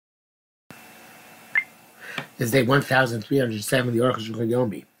is day 1307 of the Arukh HaShulchan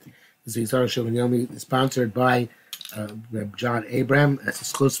Yomi. This week's Arukh HaShulchan Yomi is sponsored by Reb John Abram as a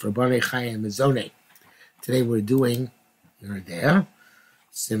schus for Barnei Chaya and Mizone. Today we're doing Yeridea,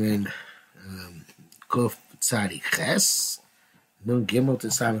 Simen Kuf Tzadi Ches, Nun Gimel to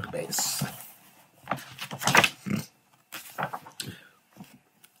Samach Beis.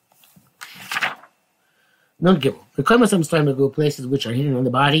 Nun Gimel. The Komas time to go places which are hidden on the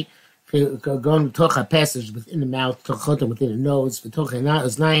body. Going to a passage within the mouth, within the nose, and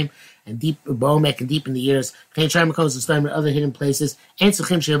deep bomek and deep in the ears. Can't try to in other hidden places. And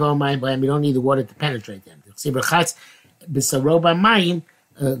we don't need the water to penetrate them. It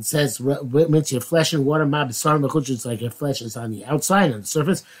says once your flesh and water, it's like your flesh is on the outside, on the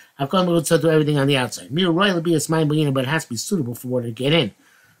surface. I've gone to do everything on the outside. But it has to be suitable for water to get in.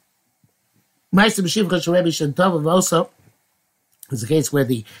 Also, it's a case where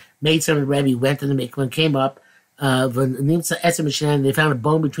the maidservant Rebbe went to the mikvah and came up. They found a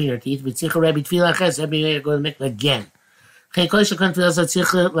bone between her teeth. Rebbe made her go to the mikvah again. Therefore,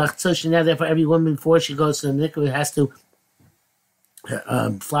 every woman before she goes to the mikvah has to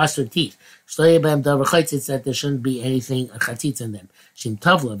floss her teeth. It's that there shouldn't be anything chatzitz in them.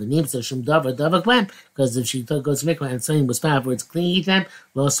 Because if she goes to mikvah and something was found where it's clean, eat them.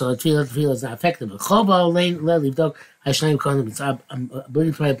 Also, tefillah is not effective. I'm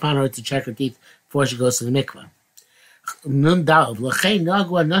obligated upon her to check her teeth before she goes to the mikvah.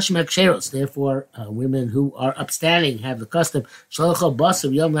 Therefore, women who are upstanding have the custom. They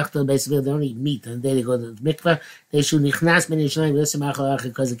don't eat meat on the day they go to the mikvah. They should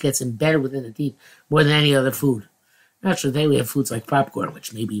because it gets embedded within the teeth more than any other food. Not sure today we have foods like popcorn,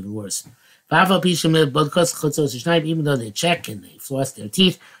 which may be even worse. Even though they check and they floss their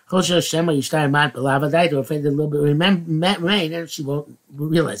teeth, or if they a little bit remain, and she won't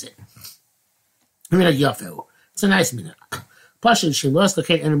realize it. It's a nice minute. She lost the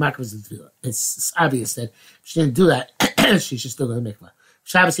cake and the mikvah. It's obvious that if she didn't do that, she should still go to the mikvah.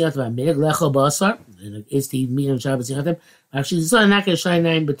 Shabbos Yatam Minig Lecho Basar is to eat meat on Shabbos Yatam. Actually, it's not going to shine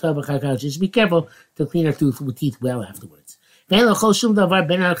nine, but she should be careful to clean her teeth well afterwards. She should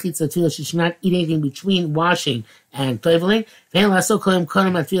not eat anything between washing and toiveling.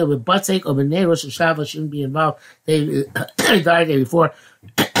 With buttsake or b'nei Rosh Hashanah shouldn't be involved. They died day before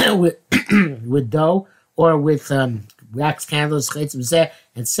with dough or with wax candles,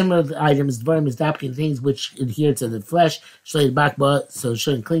 and similar items, things which adhere to the flesh, so it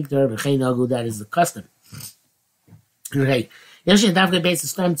shouldn't cling to her, that is the custom. Okay. Those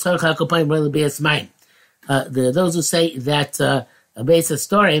who say that a base of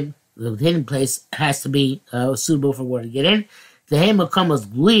storing, the hidden place, has to be suitable for water to get in. The hemakom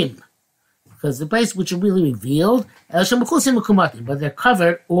gluim, because the place which are really revealed, but they're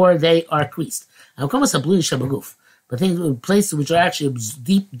covered or they are creased. But places which are actually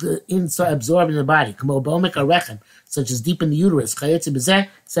deep inside, absorbed in the body, such as deep in the uterus,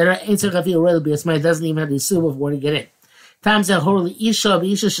 etc. It doesn't even have to be suitable for water to get in. Therefore,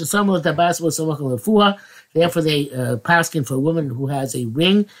 they paskin for a woman who has a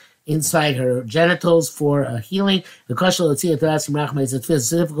ring inside her genitals for healing. It's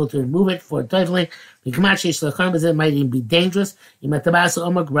difficult to remove it for toiveling. It might even be dangerous. If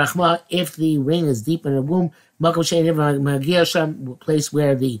the ring is deep in her womb, place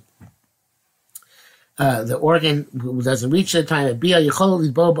where the organ doesn't reach the time of bia, she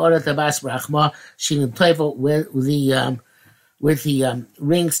can toivel with the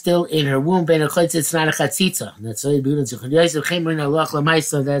ring still in her womb. It's not a chatzitza. That's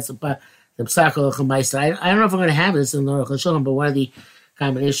the psak l'chamaisa. I don't know if we're going to have this in the Arukh HaShulchan, but one of the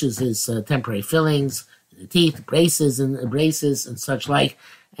common issues is temporary fillings, the teeth, braces and such like.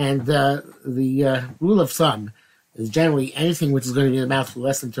 And the rule of thumb is generally anything which is going to be in the mouth for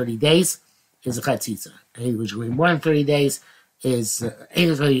less than 30 days is a chatzitza. Anything which is going to be more than 30 days is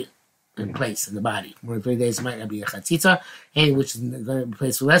anything in place in the body. More than 30 days might not be a chatzitza. Anything which is going to be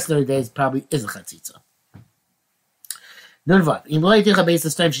placed for less than 30 days probably is a chatzitza.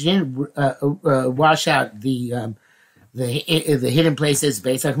 She didn't wash out the hidden places,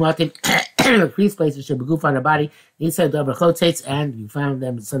 based on creased places should be goof on her body, inside the chotzets, and you found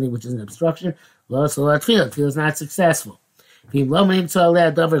them something which is an obstruction. Tefillah is not successful. If you didn't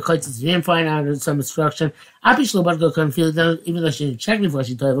find out some obstruction, even though she didn't check before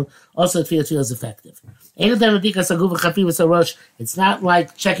she told also tefillah is effective. It's not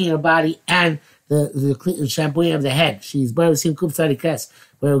like checking her body and the shampooing of the head. She's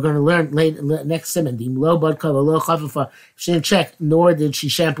We're going to learn next simon. The low bud cover, low chafafa. She didn't check, nor did she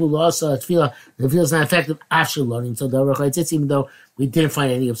shampoo also tefillah. The tefillah is not effective after loading. So the even though we didn't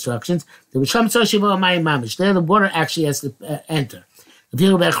find any obstructions, the the water actually has to enter.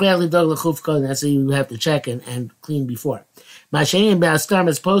 That's so you have to check and clean before. As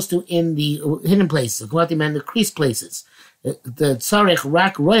opposed to in the hidden places, the crease places. The tzarech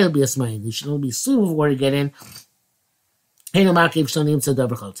rak royal biasmayin. There should only be soup of water to get in. It's not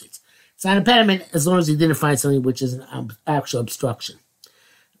an impediment as long as you didn't find something which is an actual obstruction.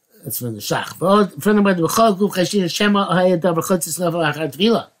 That's from the Shach.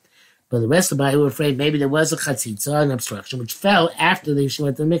 But the rest of the body were afraid maybe there was a chatzitza, an obstruction, which fell after she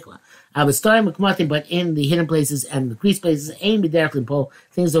went to the mikvah. I was starting with but in the hidden places and the crease places, aim b'derech pole,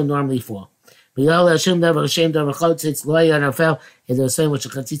 things don't normally fall. But Yol Hashem davar Hashem davar chatzitz lo yana fell. If there was something which a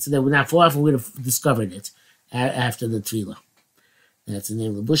chatzitza that would not fall off, we would have discovered it after the tefillah. That's the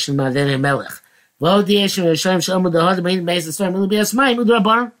name of the Bushim Maden Melech. Well, the Yeshua Hashem Shalom the Hod main base of storm will be a smile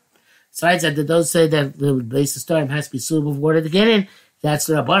Mudrabaran. Besides that, those say that the base of storm has to be suitable water to get in. That's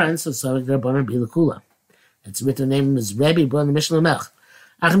the Rabbanan, so the Rabbanan be the Kula. That's written name is Rebbe, brother Mishnah Melch.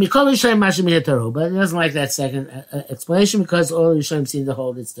 But he doesn't like that second explanation because all the Yishayim seem to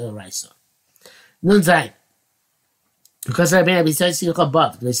hold it's the Raisa. Nun Zayin. Because Rabbi says he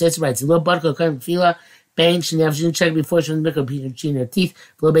above. They say it's right. It's a little barco kind of fila. Bang, she never should check before she was making between her teeth,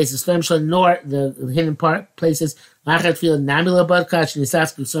 below base of storm shell, nor the hidden part places. Lachat fila namila barka, she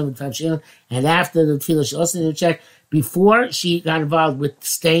nisasku some time shell, and after the fila, she also didn't check before she got involved with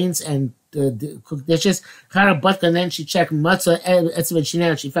stains and cooked dishes. Chara butka, and then she checked matzah etzavit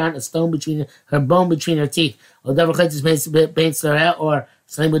shina, and she found a stone between her bone between her teeth. Or double chaytis or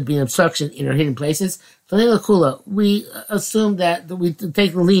something would be an obstruction in her hidden places. So we assume that we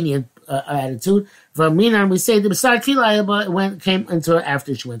take the lenient attitude. From Minan, we say the beside Tefillah came into her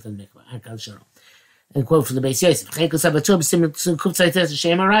after she went to the mikvah. And quote from the Beis Yosef.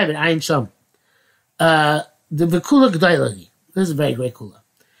 The Vekula G'daylagi. This is a very great kula.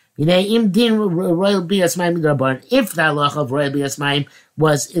 If the halacha of royal bias mayim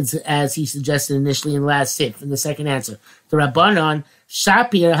was as he suggested initially in the last sip in the second answer, the Rabbanon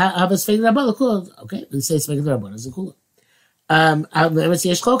Shapir havas feigned Rabbanon kula. Okay, we say feigned Rabbanon is a kula. Let's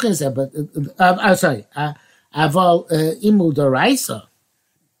see, Shlokin said, but I'm sorry. Aval imu doraisa.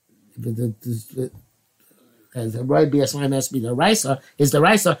 The royal bias mayim has to be the raisa. Is the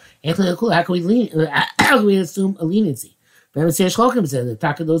raisa? How can we assume a leniency? But say Shlokim said the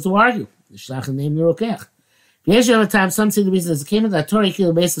Taka those who argue. The Shlachim named Yerokech. At time, some say the reason is it came in that Torah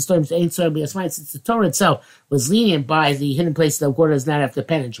killed based on storms ain't so be since the Torah itself was lenient by the hidden places that water does not have to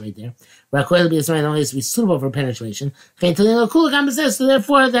penetrate there. Rakoil be only has to be suitable for penetration. So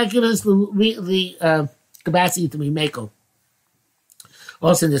therefore that gives us the capacity to be mako.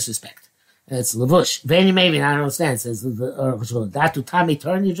 Also in this respect. It's Lavush. Veni maybe I don't understand. It says Datu Tami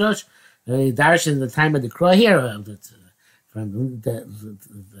Torni Josh. Darish in the time of the crow here. From the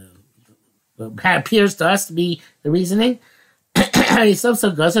appears to us to be the reasoning. Finally,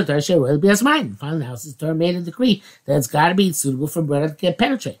 the house is Torah made a decree that it's got to be suitable for bread to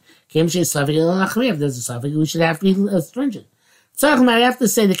penetrate. If there's a suffix, we should have to be stringent. So I have to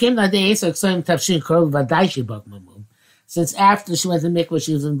say, since after she went to mikvah,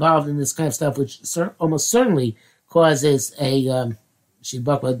 she was involved in this kind of stuff, which almost certainly causes a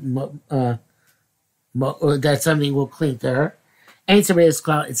that something will cling to her. It's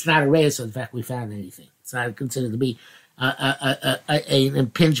not a reyes, so in fact we found anything. It's not considered to be an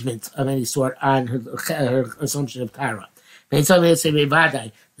impingement of any sort on her assumption of Tara. The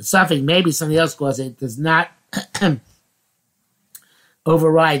suffix, maybe something else caused it, does not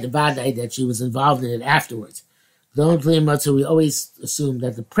override the vadai that she was involved in it afterwards. Don't blame us, so we always assume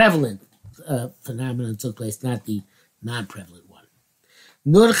that the prevalent phenomenon took place, not the non-prevalent one. She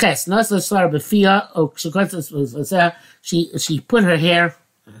put her hair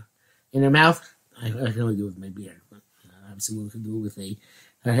in her mouth. I can only do it with my beard, but obviously we can do it with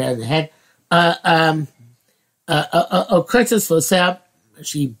her hair in the head.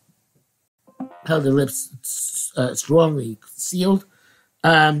 She held her lips strongly sealed.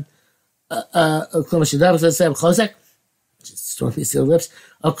 She strongly sealed lips.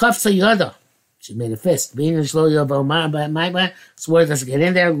 She made a fist. Being in slow my sword doesn't get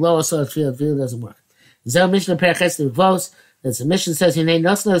in there. Low so the field doesn't work. Zel Mishnah Perches the Vos. That's the mission says in a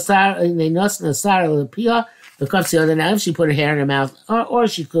nosna pia. The cuffs the other now. If she put her hair in her mouth, or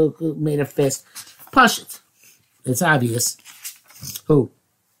she could made a fist, push it. It's obvious. Who?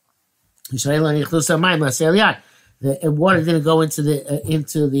 The the water didn't go into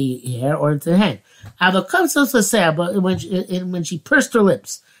the hair or into the hand. But when she pursed her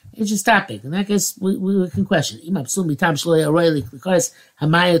lips, and she stopped it. And I guess we can question. Is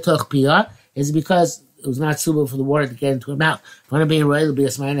it because it was not suitable for the water to get into her mouth? If one being royal, it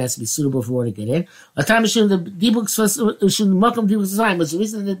has to be suitable for water to get in. Was the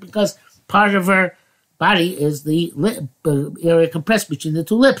reason that because part of her body is the area compressed between the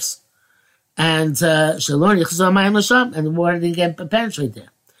two lips. And the water didn't get penetrate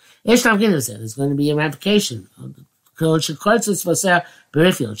there. There's going to be a ramification. She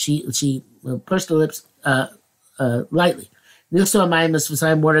pursed her lips lightly.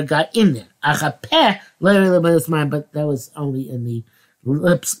 Water got in there. But that was only in the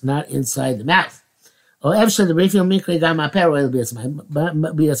lips, not inside the mouth. Perhaps you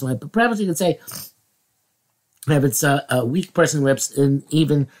could say, if it's a weak person's lips, and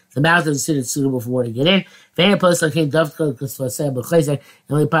even the mouth is considered suitable for water to get in. It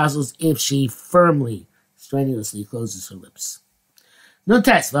only possible if she firmly, strenuously closes her lips. No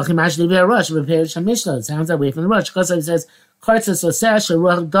test. It sounds that way from the Rosh. Because it says,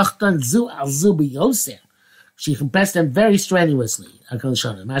 she compressed them very strenuously.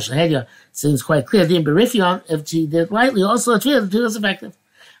 Seems quite clear. If she did lightly, also the tefillah is effective.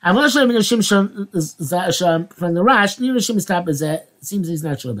 From the Rash, seems he's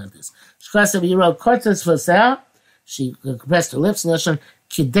not sure about this. She compressed her lips, to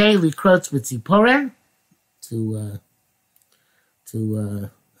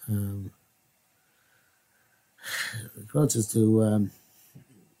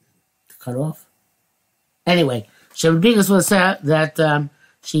cut off. Anyway, Shabbigas was that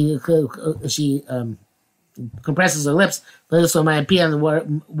she compresses her lips, but also my pee and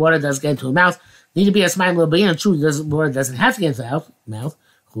the water does get into her mouth. Need to be a smile little bit, and true, the water doesn't have to get into her mouth.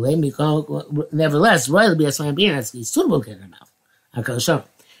 Nevertheless, royally be a smile being has to be suitable to get in her mouth. And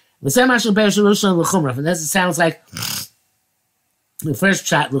this sounds like the first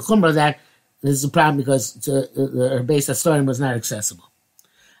shot, l'chumra, that this is a problem because her base of story was not accessible.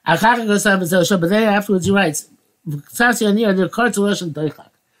 But then afterwards he writes,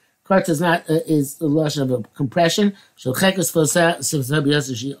 Kart is not is the lotion of a compression. She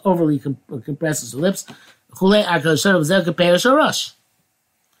overly compresses her lips.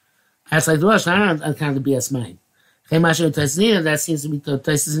 That's like the Rosh, not on kind of BS mind. That seems to be what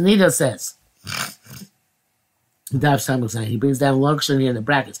Taisanida says. He brings down longshon here in the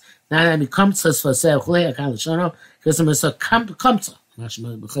brackets. Now that becomes us for sale, because I'm so kamsa.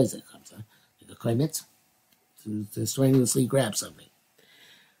 To strenuously grab something.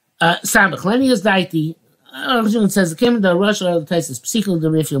 Samach, Lenny is daiti. Arjun says the came the Rosh or the taste is particularly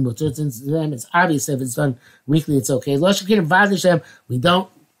the refill mutter. Since them it's obvious if it's done weekly, it's okay. We don't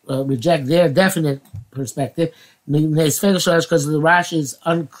reject their definite perspective. Because the Rash is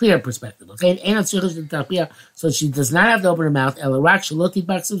unclear perspective. Okay, so she does not have to open her mouth. She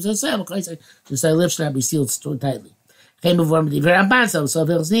said lips should not be sealed tightly. Came before the Ramban, so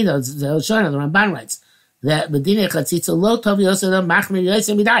the Ramban writes that Medina Chatzitza lo tov yosef machmir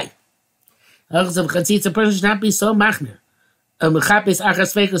yosef midai. A person should not be so machmir. Mechapes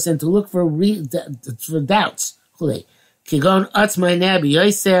achas fekos, and to look for doubts. Kigon atzmai nebi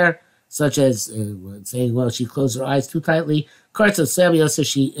yoser, such as saying, well, she closed her eyes too tightly. Kartza sebi yoser,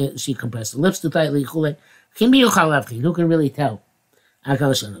 she compressed her lips too tightly. Who can really tell?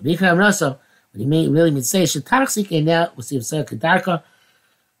 What he really means say, now we'll see if Kedarka.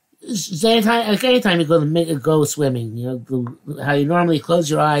 Anytime you go swimming, how you normally close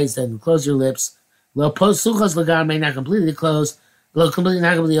your eyes and close your lips. Lo post suchos lagar may not completely close. Lo completely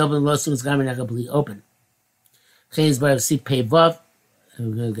not completely open. Lo suchos lagar may not completely open. Chayin bar sik pei vav. And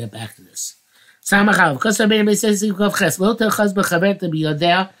we're going to get back to this. Samachav. Because Rabbeinu says sik vav ches. Lo telchaz bechaber to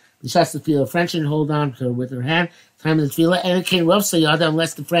biyodea. She has to feel a French and hold on to her with her hand. Time of the tefillah, and it came rough, so yada,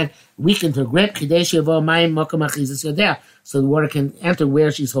 unless the friend weakened her grip, so the water can enter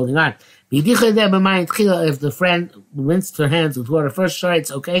where she's holding on. If the friend rinsed her hands with water first, sure, it's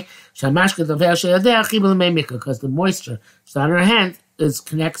okay. Because the moisture that's on her hand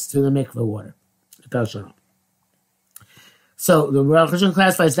connects to the mikveh water. So the Arukh HaShulchan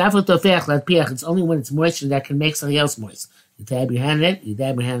classifies it's only when it's moisture that can make something else moist. You dab your hand in it, you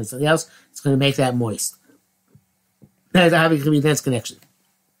dab your hand in something else, it's going to make that moist. That's how it can be a dense connection.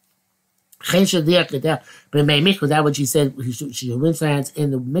 Without what she said, she should rinse her hands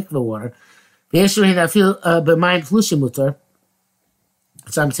in the mikveh water.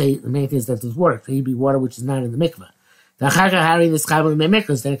 Some say the main thing is that there's water. There be water which is not in the mikveh.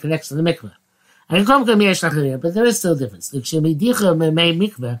 Then it connects to the mikveh. But there is still a difference. If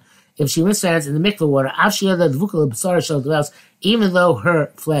if she rinses her hands in the mikveh water, even though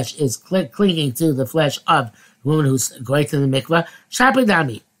her flesh is clinging to the flesh of the woman who's going to the mikveh,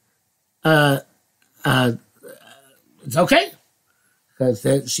 shapidami. It's okay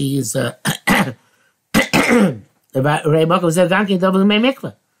because she is. Ray Moko said, "Ganki double the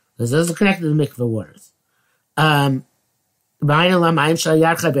mikveh." Because those are connected to the mikveh waters.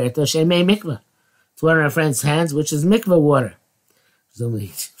 It's one of our friend's hands, which is mikveh water.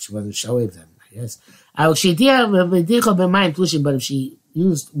 Presumably, she wasn't showing them, I guess. But if she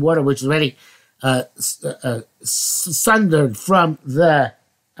used water which is already sundered from the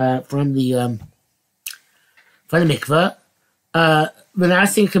mikveh, then I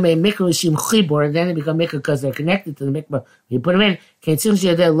think and then they become mikveh because they're connected to the mikveh. When you put them in,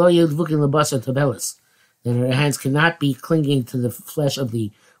 then her hands cannot be clinging to the flesh of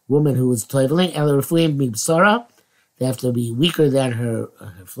the woman who is toiveling. They have to be weaker than her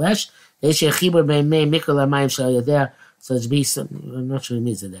flesh. So it should be some, I'm not sure what it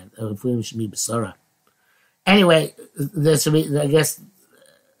means in that. Should be basara. Anyway, there should be, I guess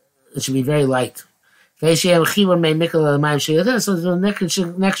it should be very light. So there's a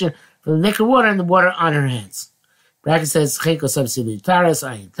connection from the naked water and the water on her hands. Bracket says, Chenko substitute taras,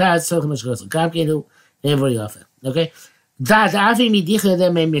 ayin tas, so much goes to Kamkinu, very often. Okay? Even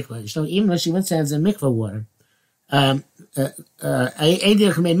though she went hands in mikvah water, I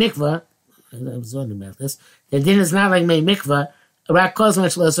was wondering about this. The din is not like may mikvah, rak calls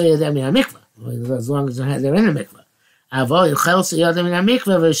much less so yadam in a mikvah, as long as they're in a mikvah. Avol yuchel so yadam in a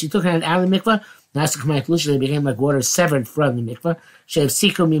mikvah, but she took her hand out of the mikvah, they became like water severed from the mikvah. She have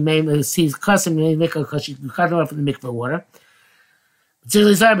sikum, you may see custom in the mikvah because she cut her off from the mikvah water.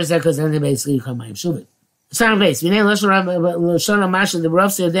 Particularly sorry because then they basically become mayim shuvim. Sound base. The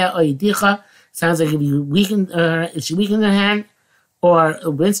Rav said there, sounds like if you weaken if she weakened her hand or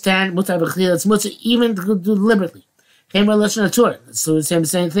rinsed hand, mutar b'chli, it's mutar even to do deliberately. Came by lashon haTorah. So it's the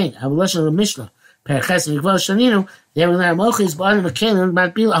same thing. I have lashon of Mishnah. Perches mikvah shaninu. They were not mochis, but on the mekalim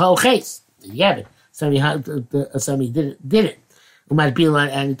might be a whole case. Yeah, but somebody did it. Who might be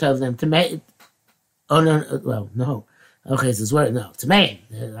and he tells them to make. Oh no, well no. Okay, it's his word. No, to make.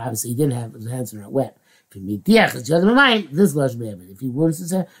 Obviously, he didn't have his hands were not wet. If he made diach, it's the other mind. This lashon be'emet. If he wounds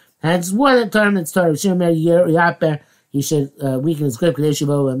his hands water, tournaments, Torah, he should weaken his grip, because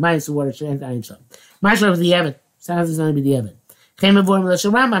and minus the water should enter on himself. Mashal of the Evan. Sounds is going to be the Evan. Came aboard with the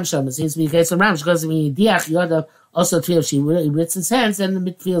Rambam Sham. It seems to be the case of Rambam, because when you diach, Yoda also feel if she rits his hands, then the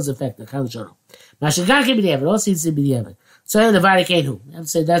midfield is affected. Mashal Gan can be the Evan. Also seems to be the Evan. So the Varikenu. I have to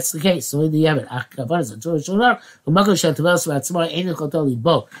say that's the case. So the Evan.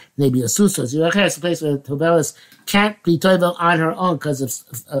 Maybe a susos. You it's a place where Tovelis can't be toivel on her own because of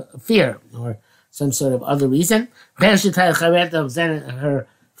fear or some sort of other reason. Then her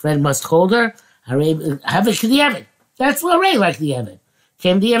friend must hold her. Have it to the Evan. That's what Ray like the Evan.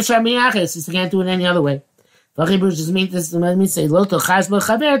 Came the Evan Shamiachis, since they can't do it any other way. Vachibur just means this say Loto Chasba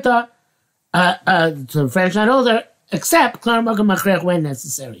Chaverta to the friend's not older, except when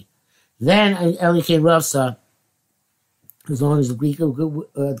necessary. Then Eli came Ravsa, as long as the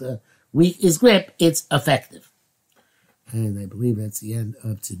weak is grip, it's effective. And I believe that's the end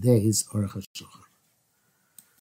of today's Arukh HaShulchan.